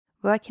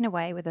Working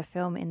away with a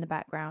film in the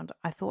background,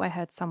 I thought I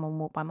heard someone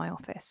walk by my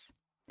office.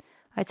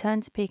 I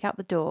turned to peek out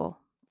the door.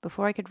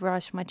 Before I could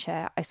rise from my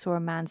chair, I saw a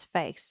man's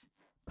face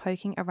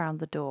poking around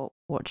the door,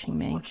 watching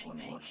me.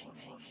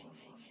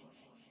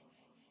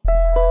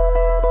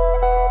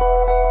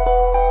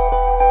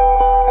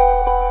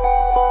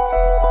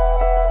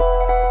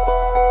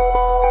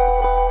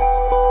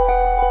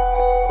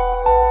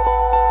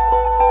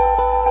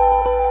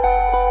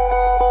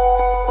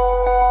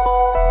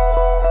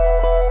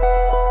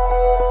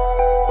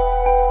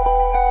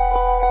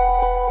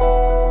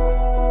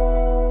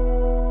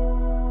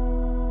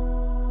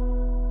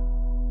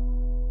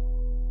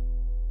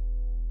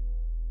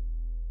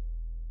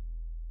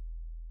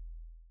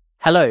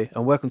 Hello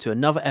and welcome to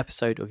another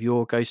episode of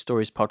Your Ghost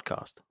Stories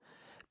podcast.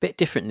 Bit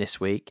different this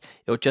week,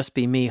 it'll just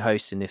be me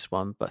hosting this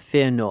one, but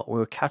fear not,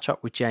 we'll catch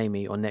up with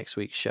Jamie on next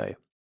week's show.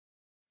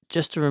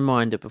 Just a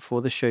reminder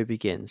before the show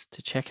begins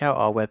to check out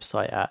our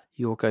website at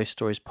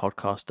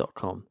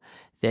yourghoststoriespodcast.com.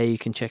 There you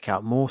can check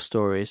out more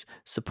stories,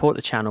 support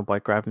the channel by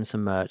grabbing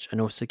some merch,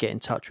 and also get in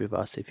touch with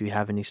us if you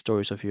have any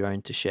stories of your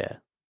own to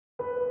share.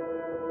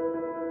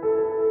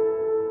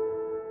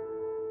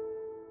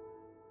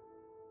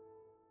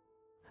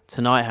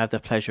 Tonight I have the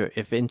pleasure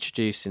of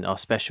introducing our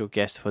special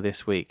guest for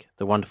this week,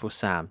 the wonderful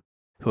Sam,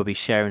 who will be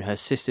sharing her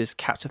sister's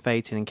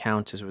captivating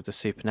encounters with the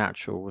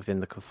supernatural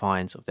within the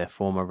confines of their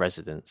former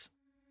residence.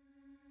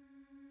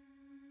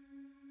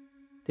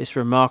 This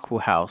remarkable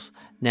house,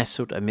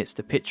 nestled amidst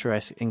the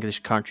picturesque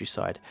English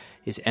countryside,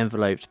 is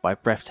enveloped by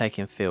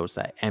breathtaking fields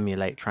that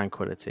emulate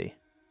tranquility.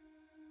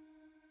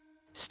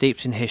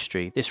 Steeped in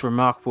history, this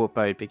remarkable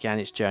abode began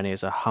its journey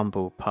as a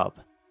humble pub,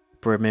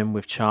 brimming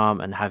with charm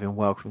and having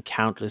welcomed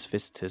countless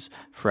visitors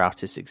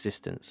throughout its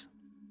existence.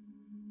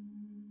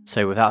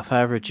 So without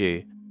further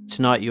ado,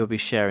 tonight you'll be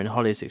sharing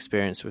Holly's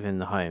experience within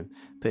the home,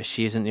 but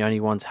she isn't the only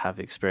one to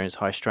have experienced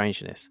high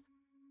strangeness,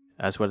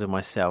 as well as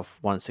myself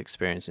once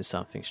experiencing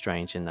something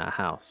strange in that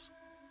house.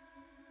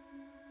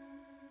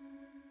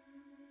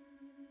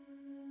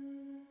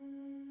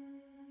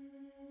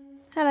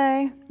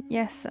 Hello,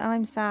 yes,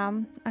 I'm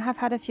Sam. I have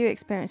had a few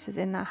experiences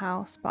in that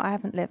house, but I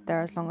haven't lived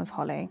there as long as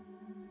Holly.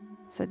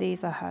 So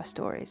these are her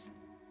stories.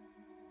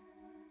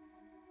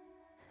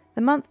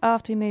 The month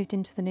after we moved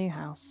into the new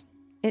house,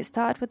 it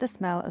started with the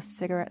smell of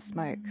cigarette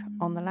smoke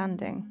on the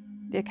landing,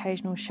 the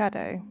occasional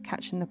shadow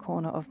catching the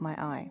corner of my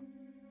eye.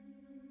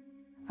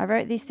 I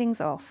wrote these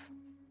things off.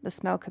 The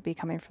smell could be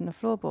coming from the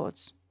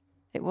floorboards.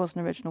 It was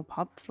an original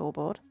pub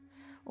floorboard,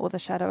 or the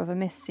shadow of a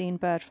mist-seen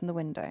bird from the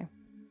window.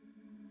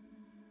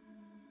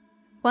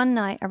 One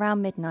night,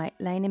 around midnight,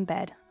 laying in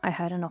bed, I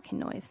heard a knocking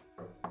noise.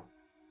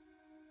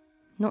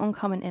 Not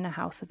uncommon in a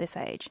house of this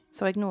age,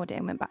 so I ignored it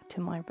and went back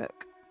to my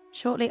book.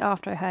 Shortly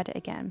after I heard it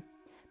again,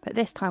 but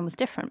this time was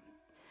different.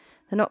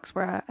 The knocks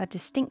were a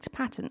distinct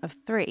pattern of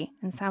 3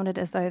 and sounded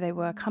as though they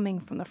were coming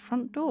from the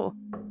front door.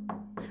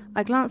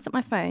 I glanced at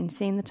my phone,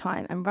 seeing the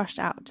time, and rushed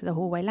out to the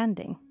hallway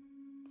landing.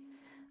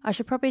 I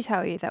should probably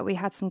tell you that we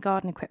had some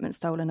garden equipment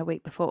stolen a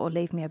week before, or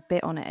leave me a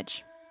bit on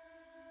edge.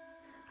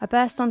 I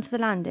burst onto the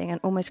landing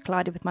and almost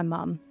collided with my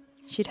mum.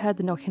 She'd heard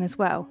the knocking as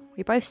well.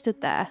 We both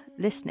stood there,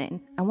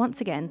 listening, and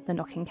once again the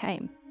knocking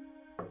came.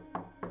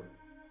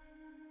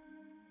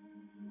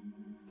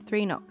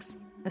 3 knocks,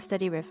 a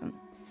steady rhythm,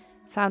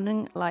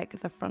 sounding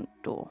like the front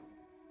door.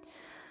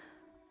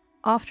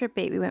 After a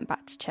beat we went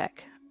back to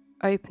check,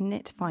 opened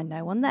it to find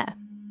no one there.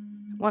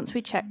 Once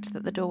we checked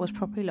that the door was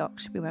properly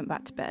locked, we went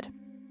back to bed.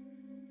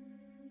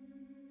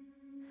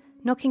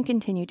 Knocking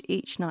continued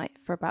each night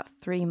for about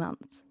 3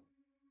 months.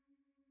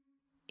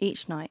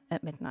 Each night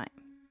at midnight.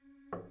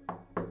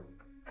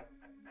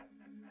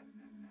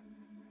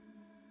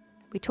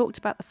 We talked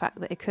about the fact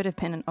that it could have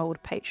been an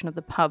old patron of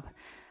the pub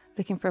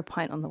looking for a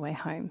pint on the way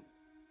home.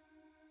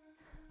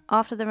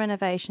 After the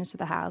renovations to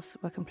the house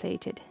were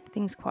completed,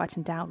 things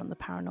quietened down on the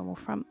paranormal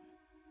front.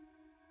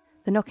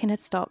 The knocking had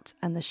stopped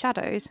and the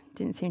shadows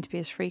didn't seem to be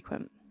as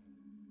frequent.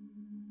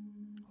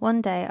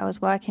 One day I was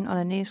working on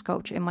a new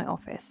sculpture in my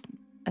office,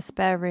 a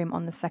spare room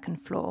on the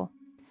 2nd floor.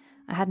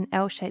 I had an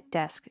L-shaped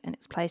desk and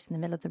it was placed in the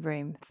middle of the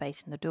room,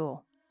 facing the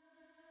door.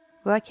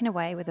 Working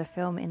away with a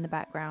film in the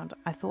background,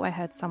 I thought I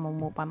heard someone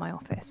walk by my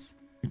office.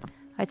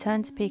 I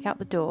turned to peek out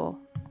the door.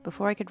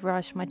 Before I could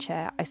rise from my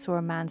chair, I saw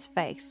a man's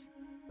face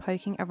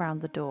poking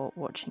around the door,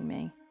 watching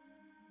me.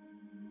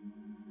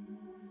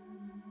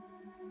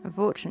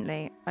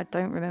 Unfortunately, I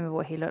don't remember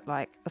what he looked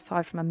like,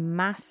 aside from a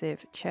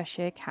massive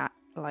Cheshire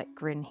cat-like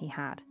grin he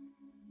had,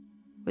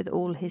 with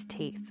all his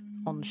teeth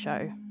on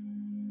show.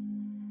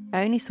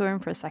 I only saw him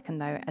for a second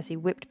though, as he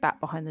whipped back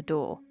behind the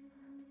door.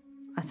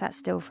 I sat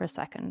still for a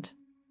second.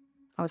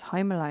 I was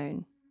home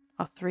alone.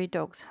 Our 3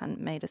 dogs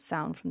hadn't made a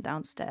sound from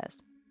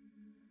downstairs.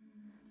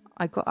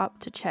 I got up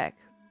to check,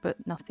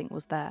 but nothing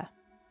was there.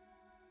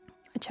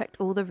 I checked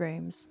all the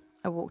rooms.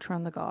 I walked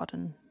around the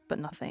garden, but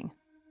nothing.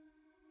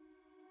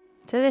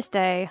 To this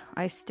day,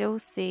 I still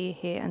see,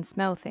 hear and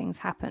smell things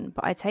happen,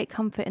 but I take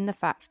comfort in the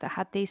fact that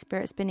had these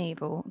spirits been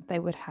evil, they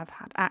would have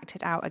had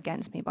acted out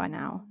against me by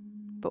now.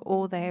 but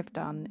all they have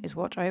done is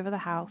watch over the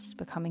house,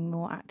 becoming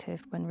more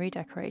active when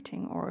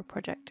redecorating or a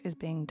project is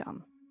being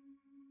done.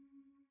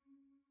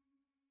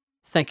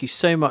 Thank you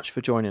so much for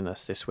joining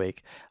us this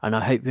week, and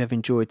I hope you have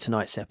enjoyed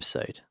tonight's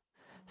episode.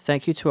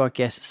 Thank you to our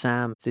guest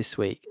Sam this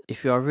week.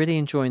 If you are really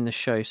enjoying the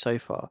show so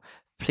far,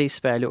 please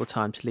spare a little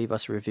time to leave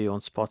us a review on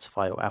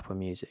Spotify or Apple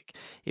Music.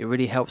 It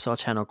really helps our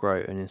channel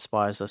grow and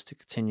inspires us to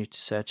continue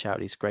to search out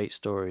these great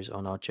stories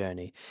on our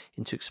journey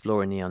into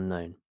exploring the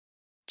unknown.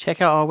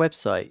 Check out our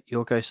website,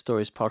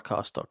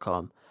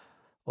 yourghoststoriespodcast.com,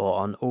 or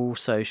on all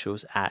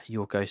socials at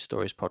Your Ghost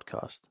Stories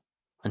Podcast.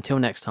 Until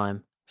next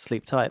time,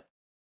 sleep tight.